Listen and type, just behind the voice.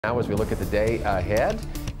Now, as we look at the day ahead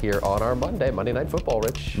here on our Monday Night Football,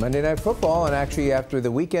 Rich. Monday Night Football, and actually after the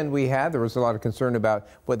weekend we had, there was a lot of concern about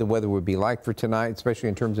what the weather would be like for tonight, especially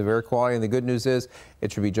in terms of air quality, and the good news is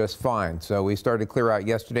it should be just fine. So we started to clear out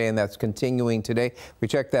yesterday, and that's continuing today. We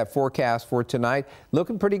checked that forecast for tonight.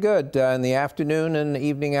 Looking pretty good in the afternoon and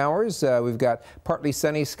evening hours. We've got partly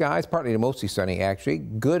sunny skies, partly to mostly sunny actually.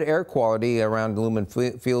 Good air quality around Lumen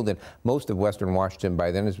Field and most of western Washington by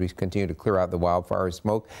then as we continue to clear out the wildfire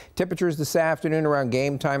smoke. Temperatures this afternoon around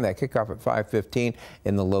game time, that kickoff at 5:15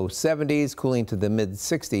 in the low 70s, cooling to the mid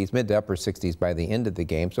to upper 60s by the end of the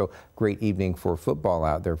game. So great evening for football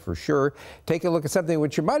out there for sure. Take a look at something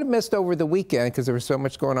which you might have missed over the weekend because there was so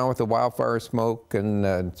much going on with the wildfire smoke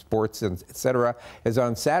and sports and etc. Is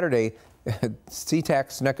on Saturday.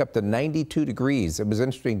 SeaTac snuck up to 92 degrees. It was an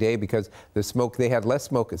interesting day because the smoke, they had less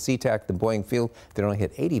smoke at SeaTac than Boeing Field. They only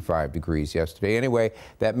hit 85 degrees yesterday. Anyway,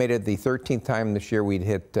 that made it the 13th time this year we'd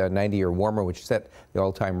hit 90 or warmer, which set the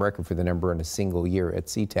all-time record for the number in a single year at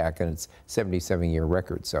SeaTac, and it's 77-year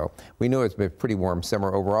record. So we knew it's been a pretty warm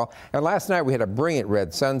summer overall. And last night we had a brilliant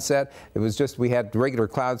red sunset. It was just, we had regular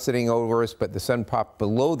clouds sitting over us, but the sun popped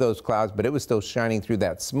below those clouds, but it was still shining through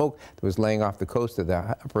that smoke that was laying off the coast of the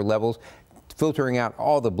upper levels, filtering out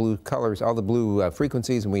all the blue colors, all the blue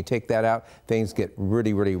frequencies. And we take that out, things get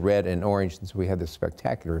really, really red and orange. And so we had this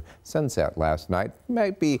spectacular sunset last night.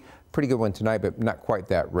 Might be a pretty good one tonight, but not quite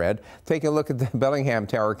that red. Taking a look at the Bellingham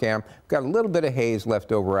Tower Cam, got a little bit of haze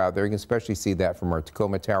left over out there. You can especially see that from our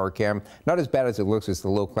Tacoma Tower Cam. Not as bad as it looks as the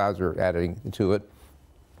low clouds are adding to it.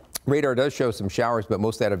 Radar does show some showers, but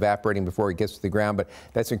most of that evaporating before it gets to the ground. But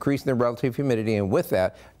that's increasing the relative humidity, and with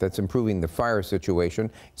that, that's improving the fire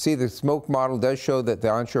situation. See, the smoke model does show that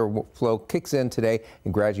the onshore flow kicks in today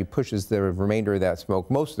and gradually pushes the remainder of that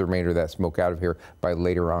smoke, most of the remainder of that smoke out of here by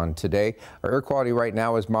later on today. Our air quality right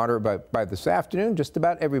now is moderate, but by this afternoon, just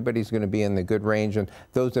about everybody's going to be in the good range, and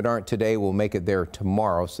those that aren't today will make it there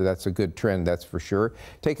tomorrow. So that's a good trend, that's for sure.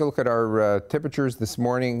 Take a look at our temperatures this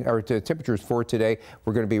morning, or temperatures for today.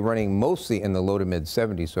 We're going to be running mostly in the low to mid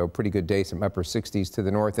 70s, so a pretty good day, some upper 60s to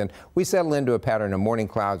the north. And we settle into a pattern of morning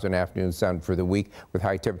clouds and afternoon sun for the week with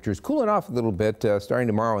high temperatures cooling off a little bit starting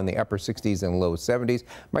tomorrow in the upper 60s and low 70s.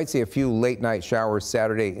 Might see a few late night showers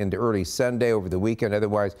Saturday into early Sunday over the weekend.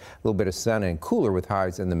 Otherwise, a little bit of sun and cooler with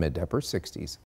highs in the mid to upper 60s.